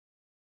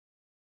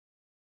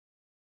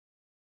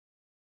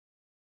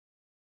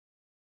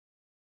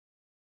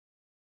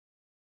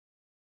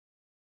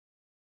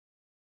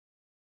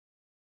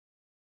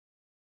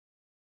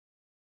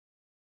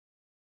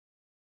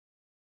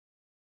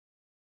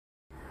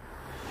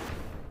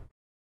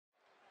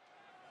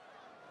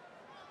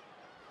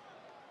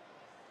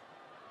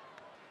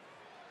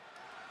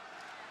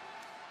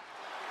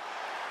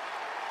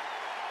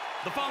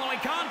The following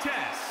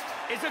contest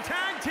is a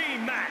tag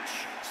team match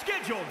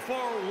scheduled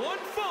for one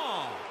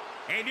fall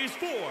and is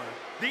for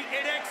the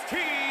NXT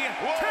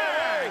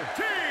Tag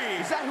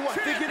Team. Is that who I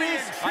think it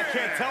is? I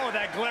can't tell with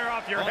that glare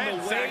off your head, On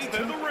the way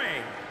Saxton. to the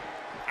ring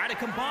at a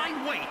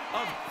combined weight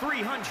of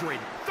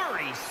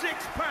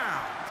 336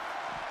 pounds.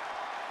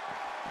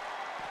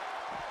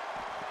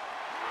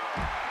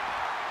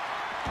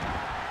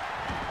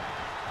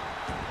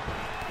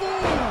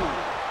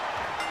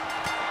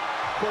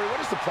 Corey,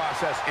 what is the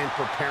process in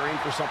preparing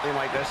for something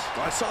like this?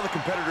 I saw the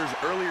competitors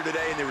earlier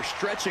today, and they were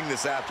stretching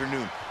this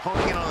afternoon,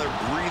 honing in on their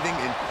breathing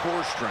and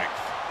core strength.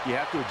 You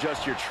have to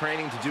adjust your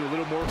training to do a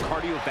little more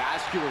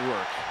cardiovascular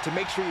work to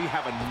make sure you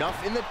have enough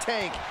in the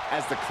tank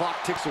as the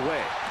clock ticks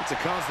away. It's a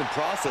constant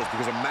process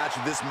because a match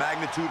of this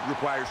magnitude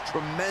requires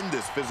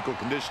tremendous physical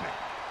conditioning.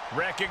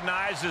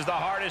 Recognized as the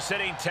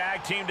hardest-hitting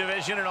tag team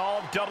division in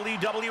all of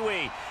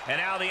WWE. And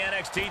now the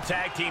NXT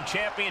Tag Team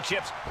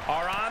Championships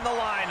are on the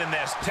line in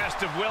this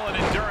test of will and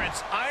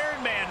endurance Iron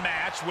Man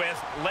match with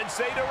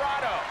Lince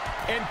Dorado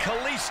and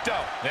Kalisto.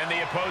 Then the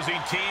opposing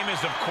team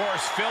is, of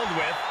course, filled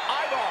with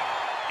Ivar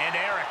and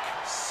Eric.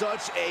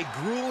 Such a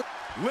grueling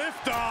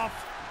Liftoff.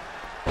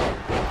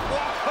 Whoa!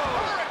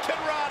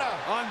 Hurricane Rana!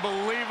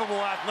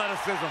 Unbelievable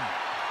athleticism.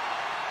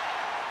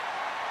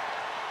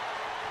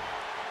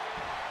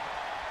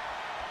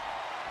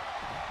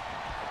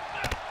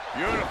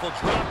 Beautiful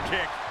drop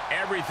kick.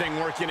 Everything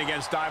working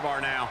against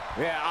Ivar now.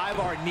 Yeah,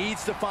 Ivar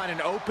needs to find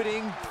an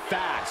opening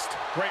fast.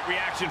 Great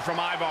reaction from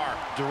Ivar.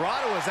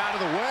 Dorado is out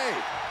of the way.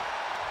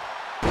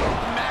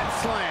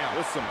 Mat slam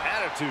with some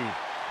attitude.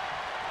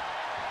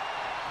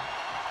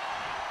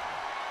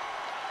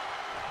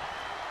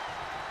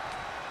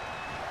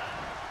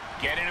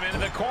 Getting him into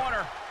the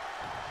corner.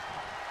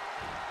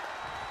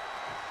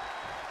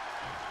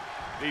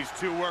 These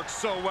two work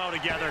so well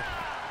together.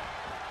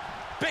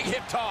 Big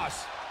hip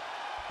toss.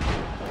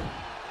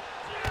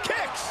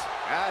 Kicks.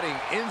 Adding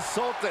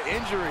insult to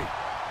injury.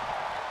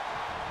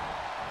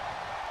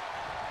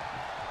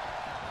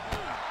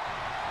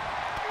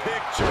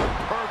 picture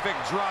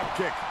perfect drop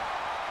kick.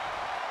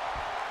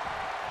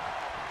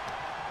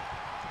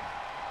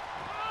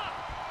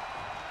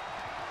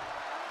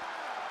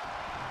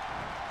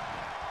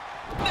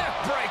 Neck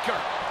breaker.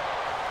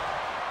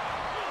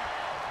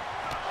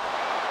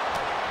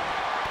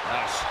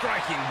 A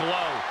striking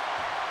blow.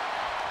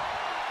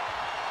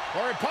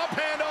 Corey, pump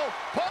handle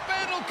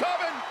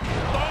coming.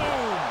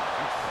 Boom!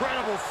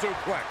 Incredible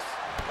suplex.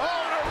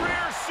 Oh, and a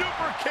rear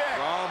super kick.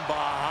 From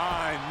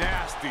behind,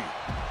 nasty.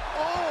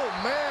 Oh,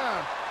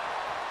 man.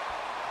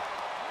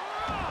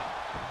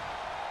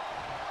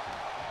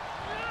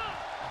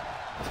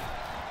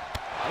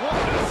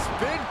 What a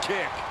spin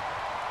kick.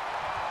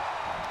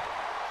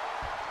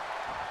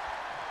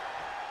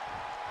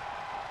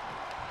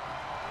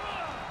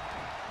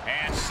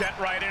 And set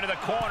right into the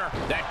corner.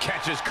 That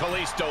catches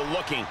Kalisto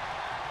looking.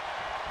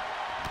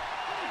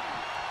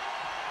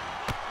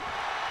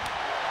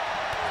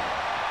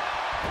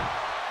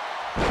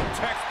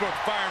 Textbook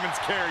fireman's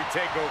carry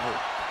takeover.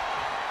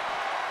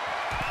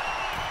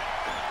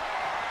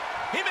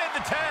 He made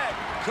the tag.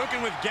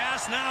 Cooking with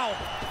gas now.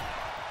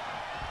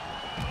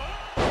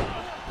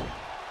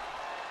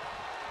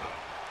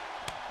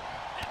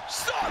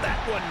 Saw that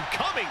one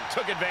coming.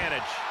 Took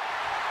advantage.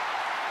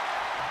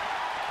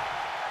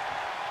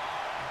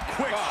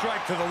 Quick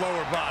strike to the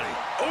lower body.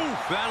 Ooh,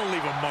 that'll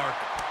leave a mark.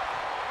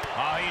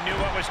 Oh, he knew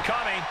what was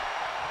coming.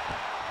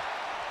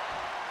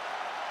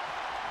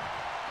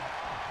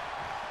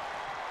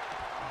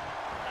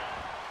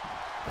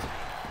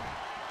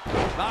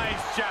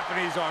 Nice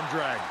Japanese arm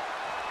drag.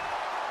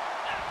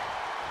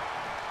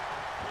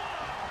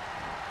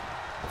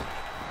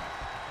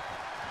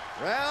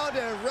 Round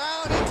and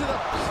round into the...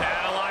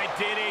 Satellite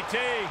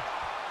DDT.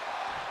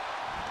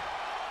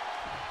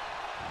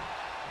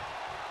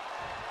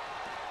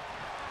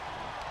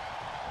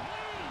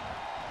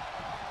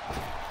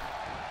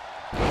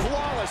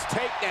 Flawless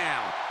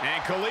takedown.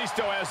 And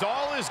Kalisto has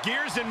all his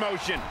gears in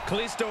motion.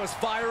 Kalisto is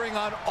firing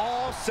on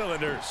all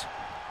cylinders.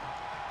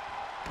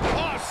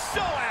 Oh,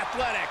 so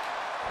athletic.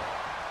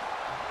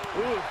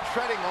 Ooh,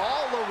 treading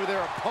all over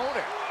their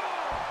opponent.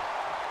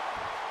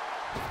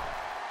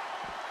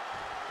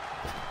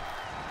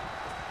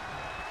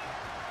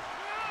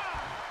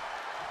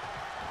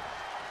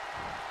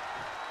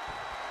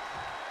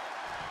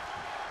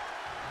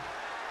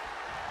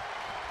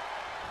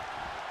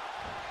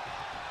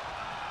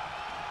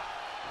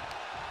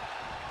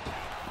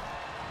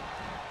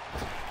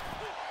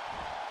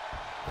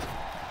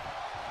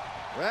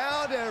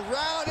 Round and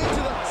round into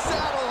the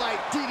satellite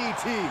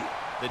DDT.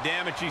 The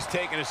damage he's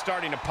taken is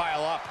starting to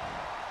pile up.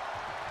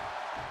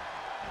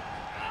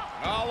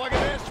 Oh, look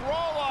at this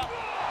roll up.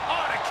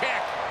 On a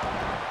kick.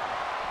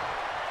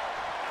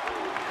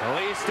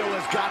 Kalisto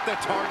has got the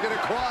target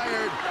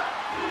acquired.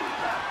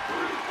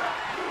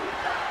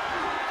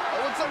 It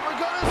looks like we're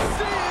gonna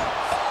see it.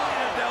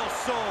 Oh, Del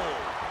Sol.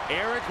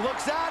 Eric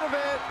looks out of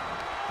it.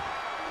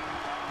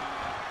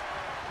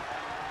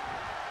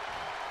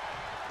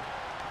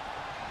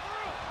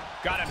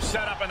 Got him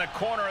set up in the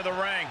corner of the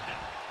ring.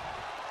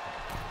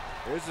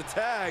 Here's the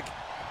tag.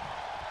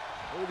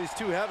 What do these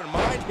two have in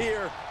mind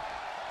here?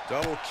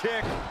 Double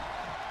kick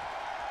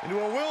into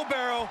a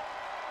wheelbarrow.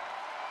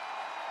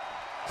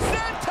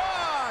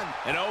 Senton!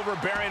 An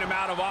overbearing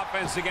amount of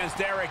offense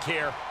against Eric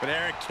here. But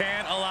Eric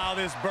can't allow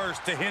this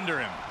burst to hinder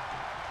him.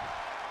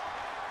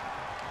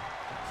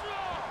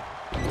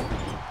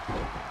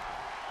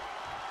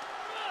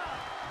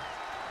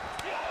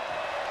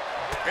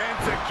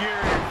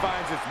 Enziguri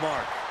finds its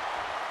mark.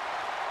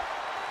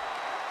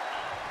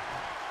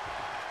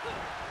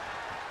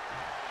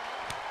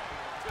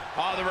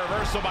 Oh, the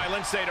reversal by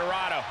Lince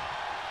Dorado.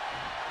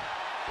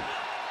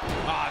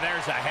 Oh,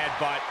 there's a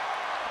headbutt.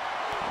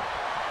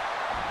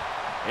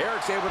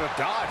 Eric's able to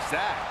dodge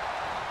that.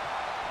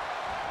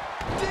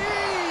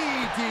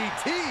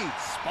 DDT!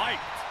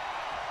 Spiked.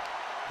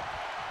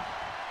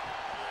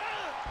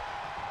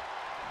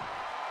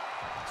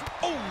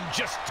 Oh,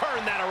 just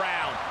turn that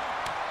around.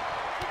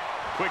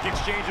 Quick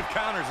exchange of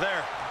counters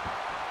there.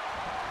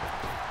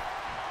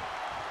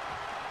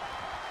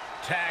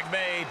 Tag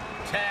made.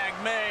 Tag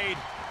made.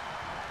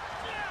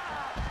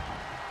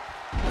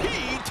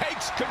 He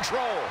takes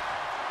control.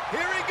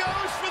 Here he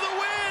goes for the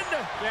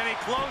win! Can he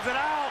close it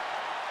out?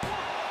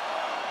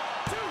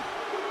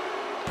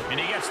 And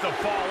he gets the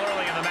fall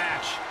early in the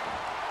match.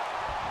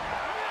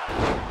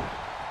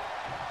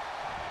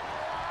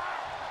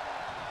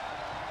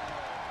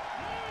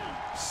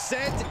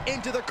 Sent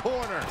into the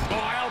corner.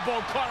 Oh,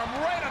 elbow caught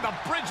him right on the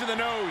bridge of the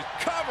nose.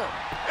 Cover.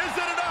 Is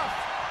it enough?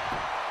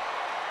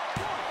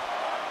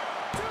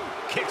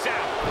 Kicks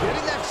out.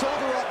 Getting that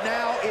shoulder up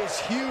now is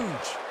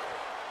huge.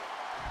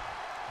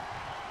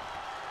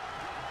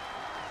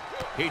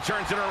 He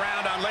turns it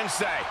around on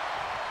Lince.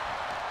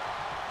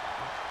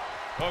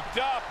 Hooked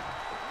up.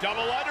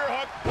 Double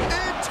underhook.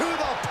 Into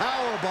the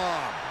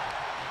powerbomb.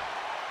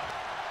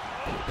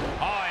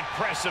 Oh,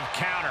 impressive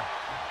counter.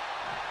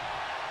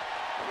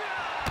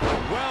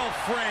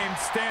 Well-framed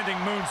standing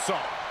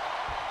moonsault.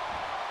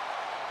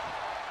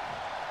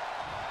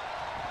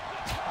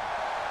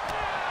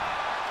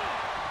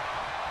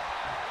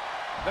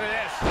 Look at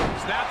this.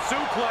 Snap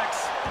suplex.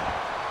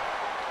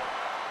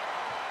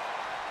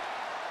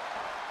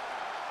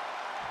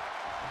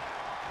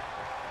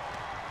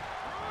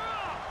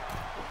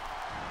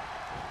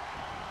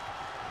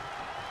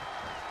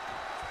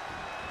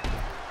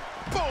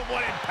 Boom,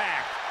 what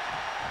impact.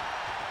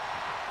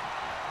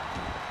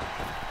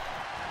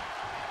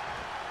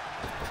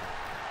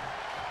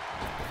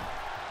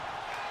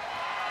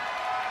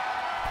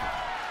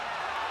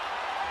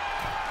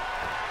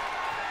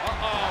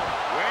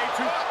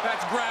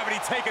 That's gravity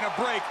taking a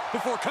break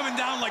before coming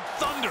down like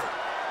thunder.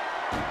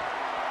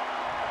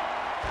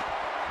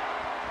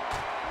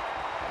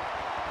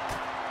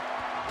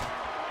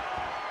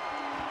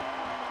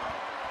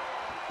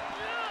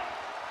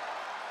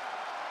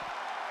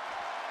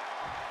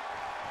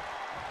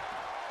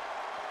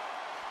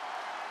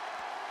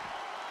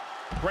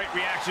 Great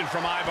reaction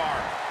from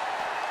Ivar.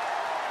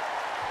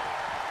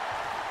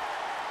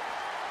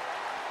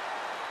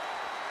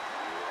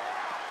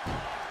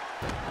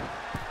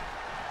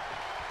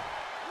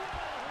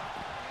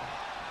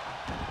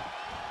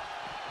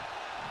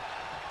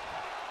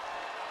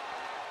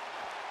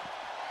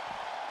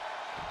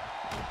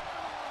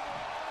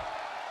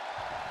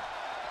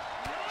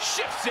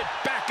 Shifts it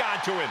back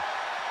onto him.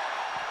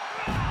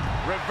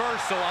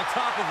 Reversal on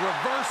top of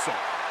reversal.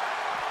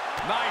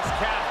 Nice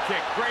calf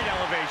kick, great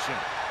elevation.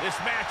 This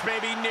match may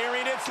be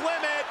nearing its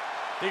limit.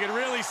 He can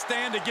really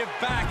stand to give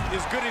back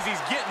as good as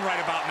he's getting right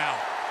about now.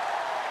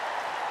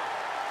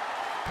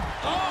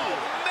 Oh,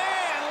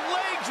 man,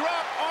 leg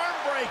drop arm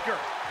breaker.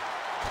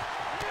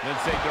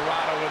 Lince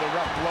Dorado with a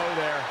rough blow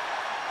there.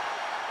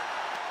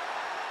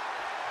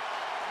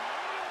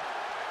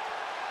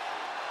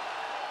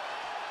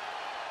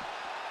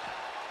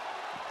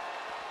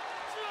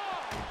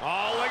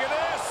 Oh, look at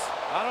this.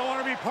 I don't want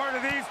to be part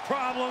of these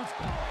problems.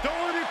 Don't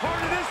want to be part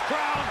of this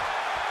crowd.